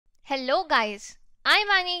Hello guys, I'm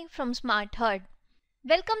Annie from Smartherd.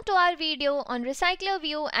 Welcome to our video on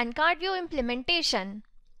RecyclerView and CardView implementation.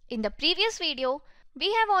 In the previous video,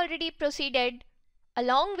 we have already proceeded a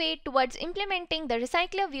long way towards implementing the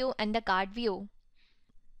RecyclerView and the CardView.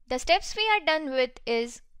 The steps we are done with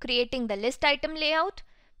is creating the list item layout.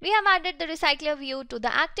 We have added the RecyclerView to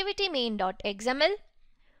the activity main.xml.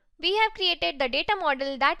 We have created the data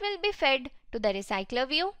model that will be fed to the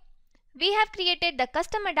RecyclerView. We have created the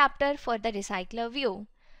custom adapter for the RecyclerView.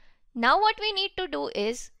 Now what we need to do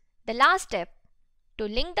is the last step, to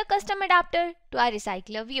link the custom adapter to our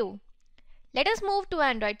RecyclerView. Let us move to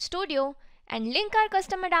Android Studio and link our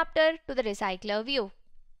custom adapter to the RecyclerView.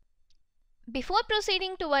 Before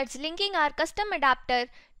proceeding towards linking our custom adapter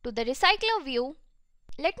to the RecyclerView,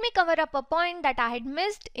 let me cover up a point that I had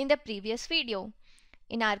missed in the previous video.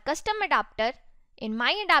 In our custom adapter, in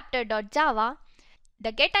myAdapter.java,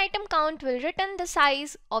 the getItemCount will return the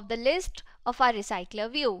size of the list of our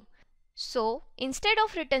RecyclerView. So instead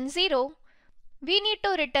of return 0, we need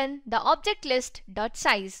to return the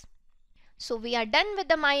objectList.size. So we are done with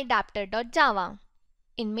the myAdapter.java.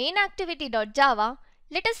 In mainActivity.java,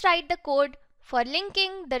 let us write the code for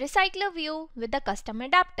linking the RecyclerView with the custom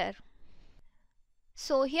adapter.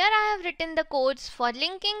 So here I have written the codes for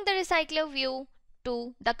linking the RecyclerView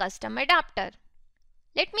to the custom adapter.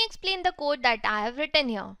 Let me explain the code that I have written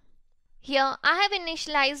here. Here I have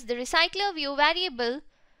initialized the RecyclerView variable,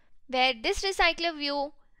 where this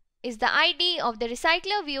RecyclerView is the ID of the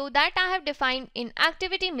RecyclerView that I have defined in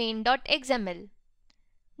activity main.xml.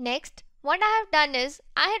 Next, what I have done is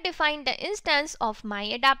I have defined the instance of my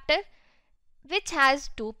adapter, which has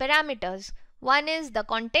two parameters. One is the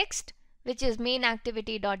context, which is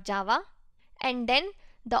mainActivity.java, and then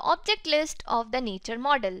the object list of the nature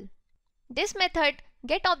model. This method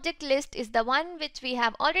getObjectList is the one which we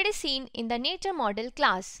have already seen in the nature model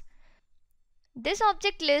class. This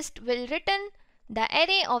object list will return the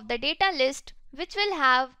array of the data list, which will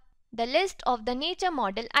have the list of the nature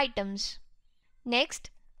model items. Next,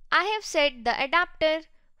 I have set the adapter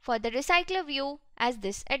for the RecyclerView as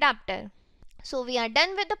this adapter. So we are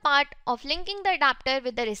done with the part of linking the adapter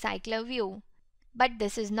with the RecyclerView. But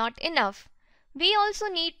this is not enough. We also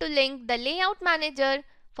need to link the layout manager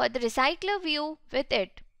for the RecyclerView with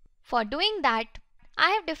it. For doing that,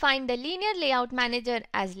 I have defined the linear layout manager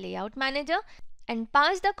as layout manager and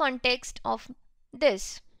passed the context of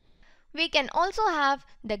this. We can also have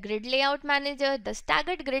the grid layout manager, the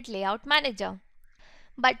staggered grid layout manager.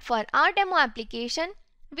 But for our demo application,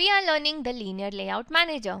 we are learning the linear layout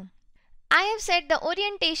manager. I have set the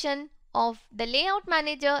orientation of the layout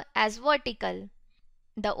manager as vertical.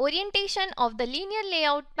 The orientation of the linear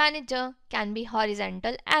layout manager can be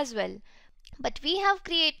horizontal as well, but we have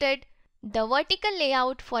created the vertical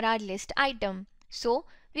layout for our list item, so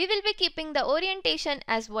we will be keeping the orientation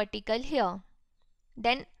as vertical here.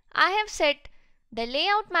 Then I have set the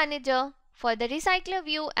layout manager for the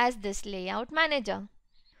RecyclerView as this layout manager.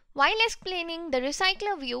 While explaining the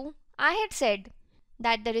RecyclerView, I had said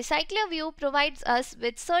that the RecyclerView provides us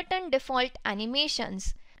with certain default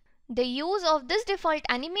animations. The use of this default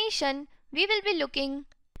animation we will be looking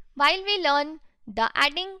while we learn the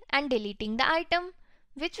adding and deleting the item,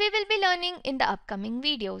 which we will be learning in the upcoming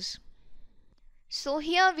videos. So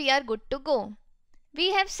here we are good to go.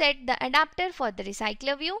 We have set the adapter for the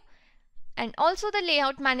RecyclerView and also the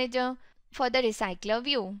layout manager for the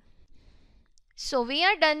RecyclerView. So we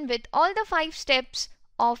are done with all the 5 steps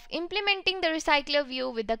of implementing the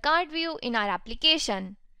RecyclerView with the CardView in our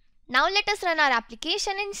application. Now let us run our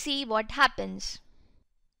application and see what happens.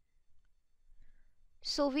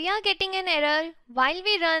 So we are getting an error while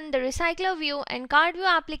we run the RecyclerView and CardView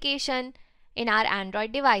application in our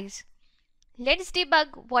Android device. Let's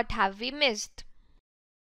debug what have we missed.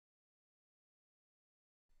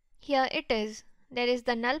 Here it is. There is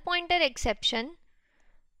the null pointer exception,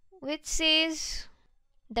 which says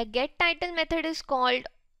the getTitle method is called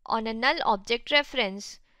on a null object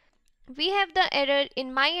reference. We have the error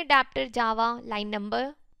in myAdapter.java line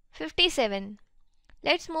number 57.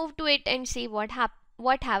 Let's move to it and see what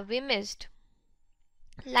have we missed.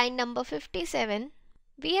 Line number 57.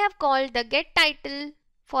 We have called the getTitle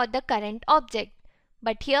for the current object,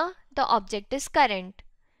 but here the object is current.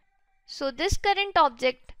 So this current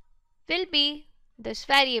object will be this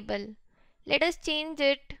variable. Let us change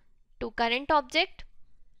it to current object,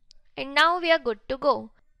 and now we are good to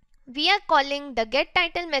go. We are calling the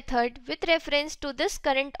getTitle method with reference to this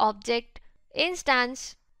current object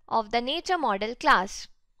instance of the nature model class,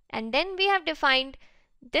 and then we have defined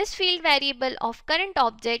this field variable of current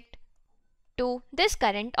object to this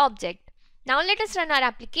current object. Now let us run our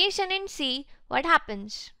application and see what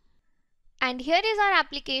happens. And here is our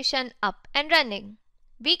application up and running.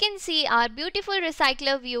 We can see our beautiful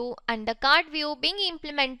recycler view and the card view being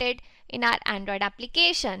implemented in our Android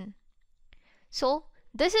application. So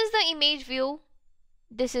this is the image view,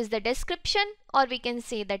 this is the description, or we can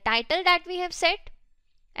say the title that we have set,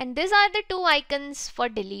 and these are the two icons for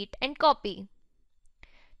delete and copy.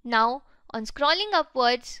 Now on scrolling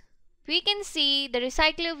upwards, we can see the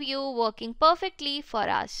recycler view working perfectly for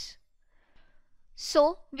us.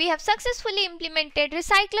 So we have successfully implemented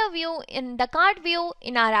recycler view in the card view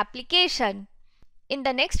in our application. In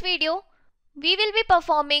the next video, we will be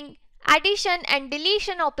performing addition and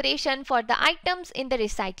deletion operation for the items in the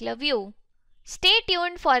recycler view. Stay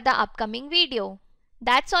tuned for the upcoming video.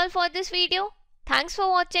 That's all for this video. Thanks for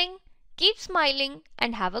watching. Keep smiling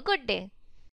and have a good day.